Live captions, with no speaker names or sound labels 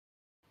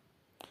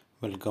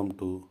Welcome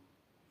to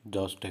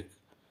Jostech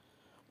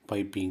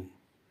Piping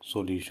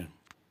Solution.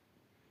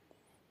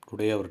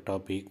 Today our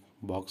topic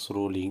box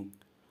rolling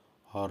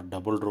or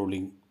double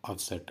rolling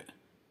offset.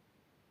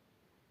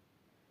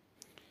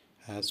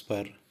 As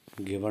per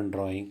given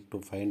drawing,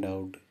 to find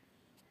out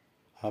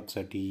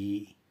offset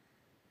E,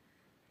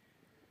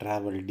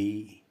 travel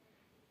D,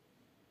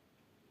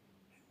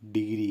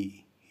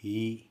 degree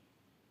E,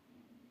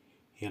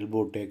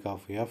 elbow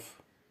takeoff F,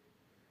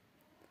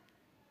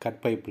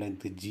 cut pipe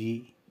length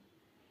G,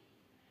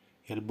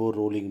 elbow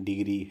rolling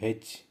degree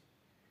H,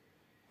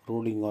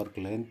 rolling arc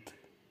length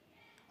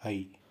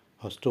I.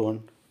 First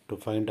one, to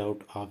find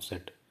out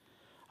offset.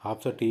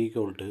 Offset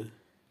equal to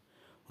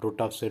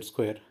root of set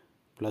square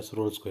plus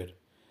roll square.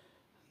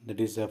 That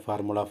is a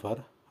formula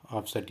for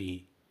offset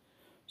E.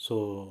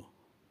 So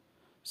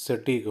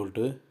set equal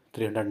to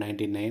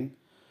 399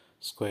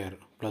 square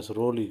plus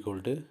roll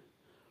equal to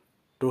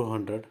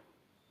 200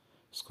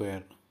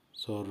 square.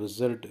 So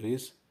result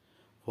is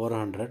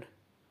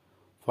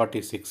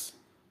 446.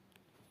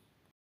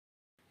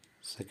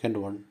 Second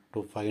one,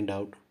 to find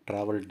out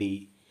travel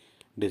D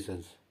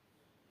distance.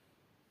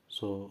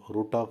 So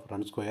root of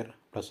run square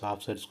plus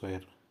offset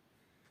square.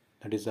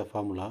 That is the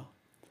formula.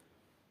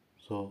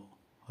 So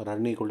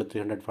run equal to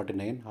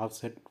 349,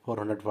 offset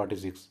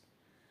 446.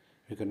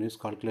 You can use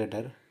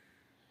calculator.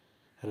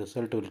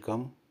 Result will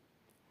come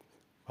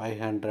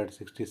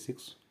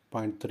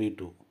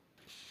 566.32.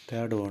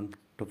 Third one,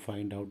 to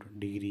find out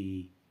degree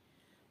E.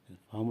 The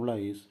formula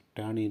is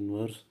tan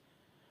inverse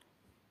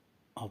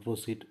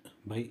opposite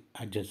by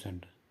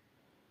adjacent.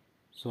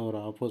 So our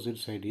opposite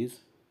side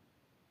is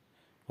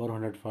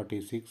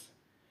 446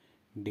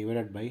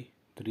 divided by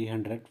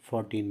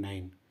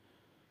 349.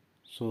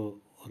 So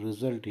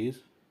result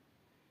is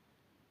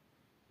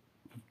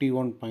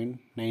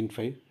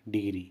 51.95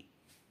 degree.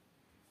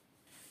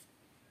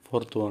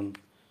 Fourth one,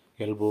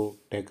 elbow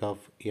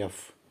takeoff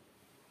F.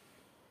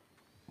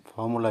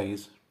 Formula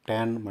is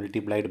tan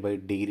multiplied by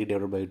degree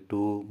divided by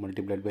 2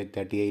 multiplied by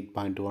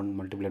 38.1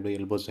 multiplied by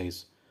elbow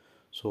size.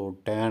 So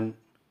tan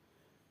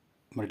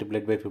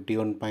multiplied by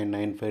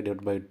 51.95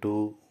 divided by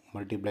 2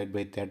 multiplied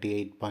by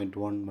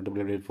 38.1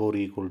 multiplied by 4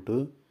 equal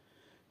to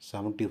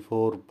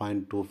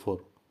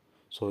 74.24.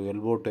 So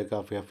elbow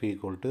takeoff F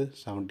equal to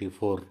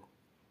 74.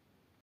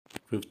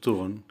 Fifth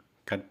one,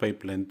 cut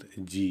pipe length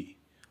G.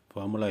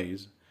 Formula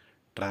is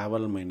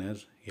travel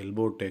minus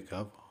elbow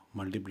takeoff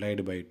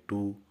multiplied by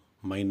 2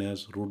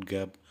 minus root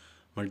gap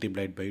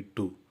multiplied by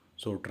 2.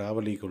 So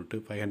travel equal to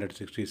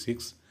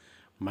 566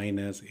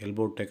 minus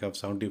elbow takeoff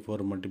 74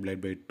 multiplied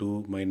by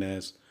 2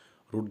 minus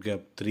root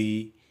gap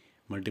 3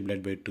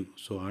 multiplied by 2.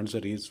 So answer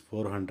is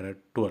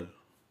 412.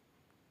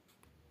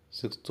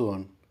 Sixth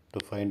one, to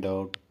find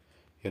out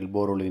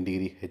elbow rolling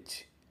degree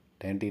H.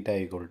 Tan theta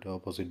equal to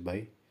opposite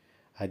by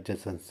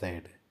adjacent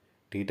side.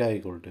 Theta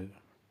equal to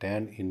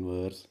tan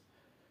inverse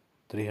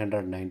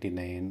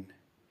 399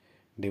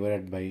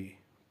 divided by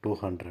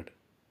 200.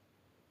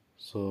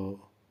 So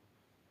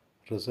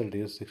result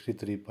is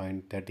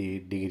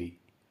 63.38 degree.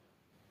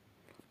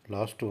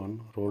 Last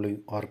one,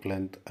 rolling arc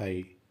length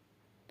I.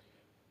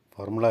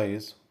 Formula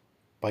is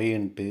pi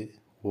into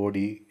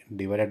OD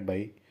divided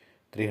by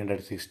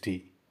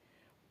 360.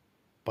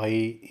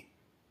 Pi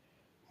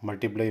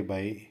multiplied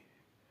by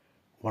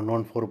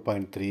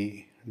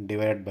 114.3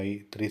 divided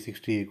by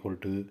 360 equal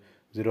to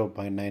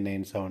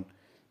 0.997.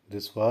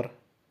 This for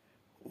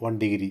 1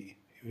 degree.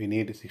 We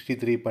need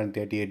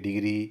 63.38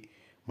 degree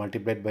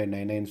multiplied by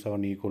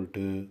 997 equal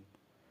to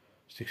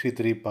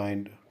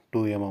 63.2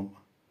 mm.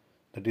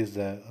 That is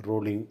the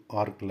rolling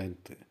arc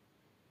length.